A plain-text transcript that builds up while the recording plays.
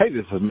Hey,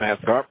 this is Matt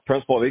Scarp,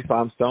 principal at East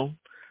Limestone.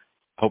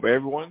 Hope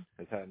everyone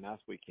has had a nice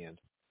weekend.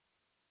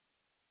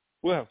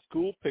 We'll have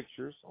school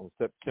pictures on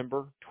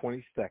September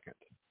 22nd.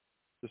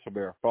 This will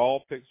be our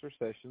fall picture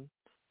session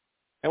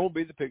and will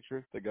be the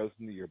picture that goes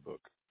in the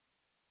yearbook.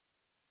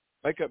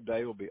 Makeup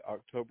day will be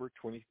October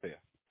 25th.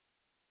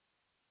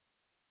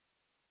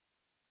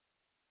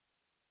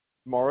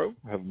 Tomorrow,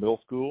 we'll have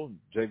middle school and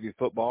JV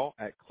football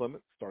at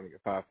Clements starting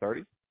at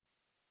 5:30.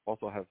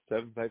 Also have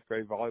 7th and 8th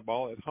grade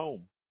volleyball at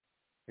home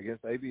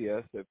against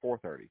ABS at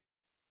 4:30.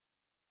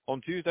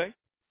 On Tuesday,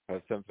 we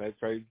have 7th and 8th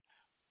grade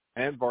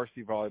and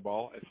varsity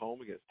volleyball at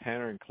home against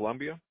Tanner and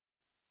Columbia.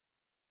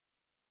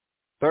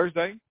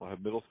 Thursday, we'll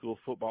have middle school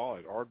football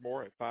at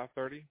Ardmore at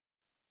 5:30.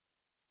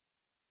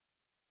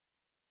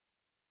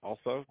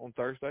 Also on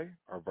Thursday,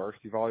 our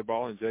varsity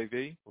volleyball and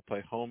JV will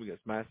play home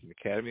against Madison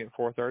Academy at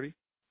 4:30.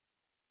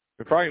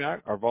 And Friday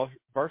night, our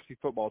varsity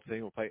football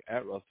team will play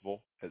at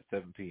Russellville at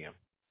 7 p.m.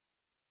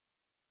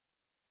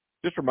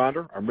 Just a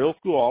reminder, our middle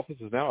school office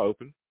is now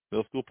open.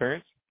 Middle school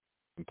parents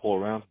can pull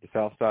around to the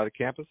south side of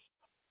campus,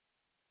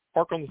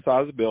 park on the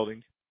side of the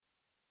building,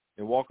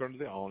 and walk under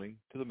the awning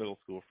to the middle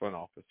school front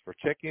office for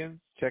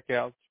check-ins,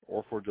 check-outs,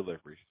 or for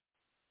deliveries.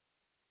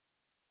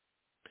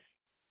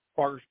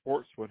 Progress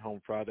reports went home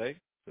Friday,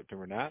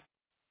 September 9th. If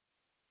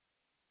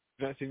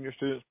you've not seen your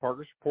student's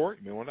progress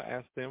report, you may want to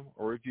ask them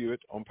or review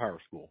it on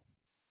PowerSchool.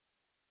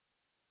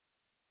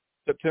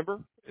 September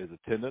is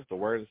Attendance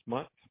Awareness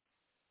Month.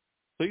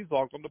 Please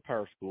log on to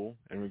PowerSchool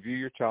and review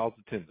your child's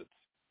attendance.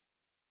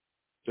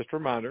 Just a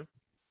reminder,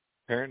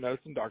 parent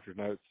notes and doctor's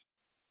notes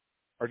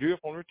are due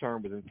upon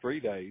return within 3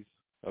 days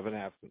of an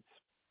absence.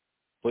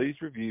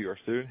 Please review our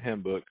student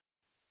handbook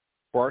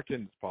for our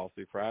attendance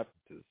policy for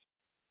absences.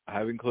 I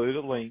have included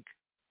a link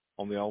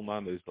on the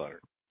online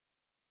newsletter.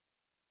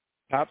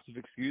 Types of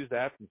excused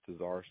absences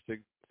are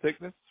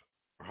sickness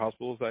or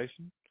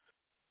hospitalization,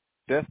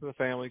 death in the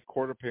family,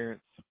 court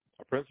appearance,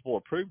 a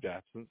principal-approved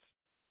absence,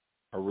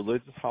 a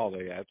religious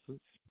holiday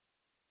absence,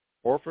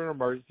 or for an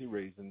emergency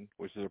reason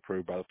which is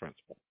approved by the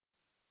principal.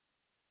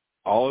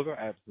 All other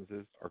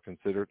absences are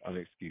considered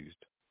unexcused.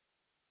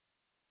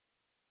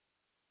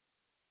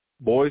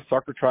 Boys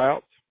soccer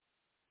tryouts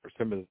are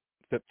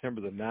September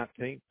the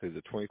 19th through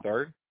the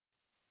 23rd.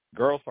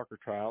 Girls soccer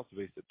tryouts will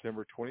be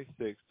September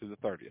 26th to the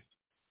 30th.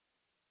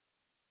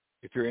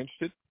 If you're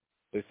interested,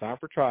 please sign up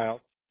for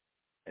tryouts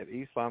at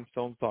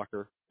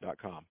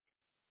eastlimestonesoccer.com.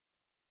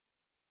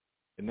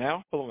 And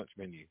now for the lunch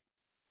menu.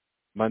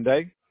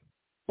 Monday,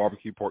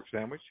 barbecue pork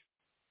sandwich.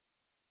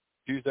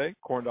 Tuesday,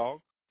 corn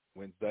dog.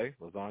 Wednesday,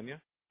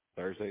 lasagna.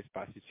 Thursday,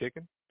 spicy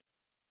chicken.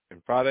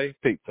 And Friday,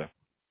 pizza.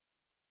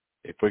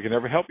 If we can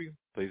ever help you,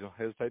 please don't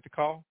hesitate to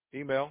call,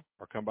 email,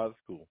 or come by the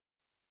school.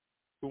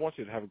 We want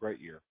you to have a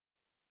great year.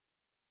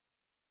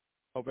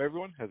 Hope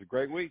everyone has a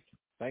great week.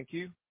 Thank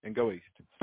you, and go East.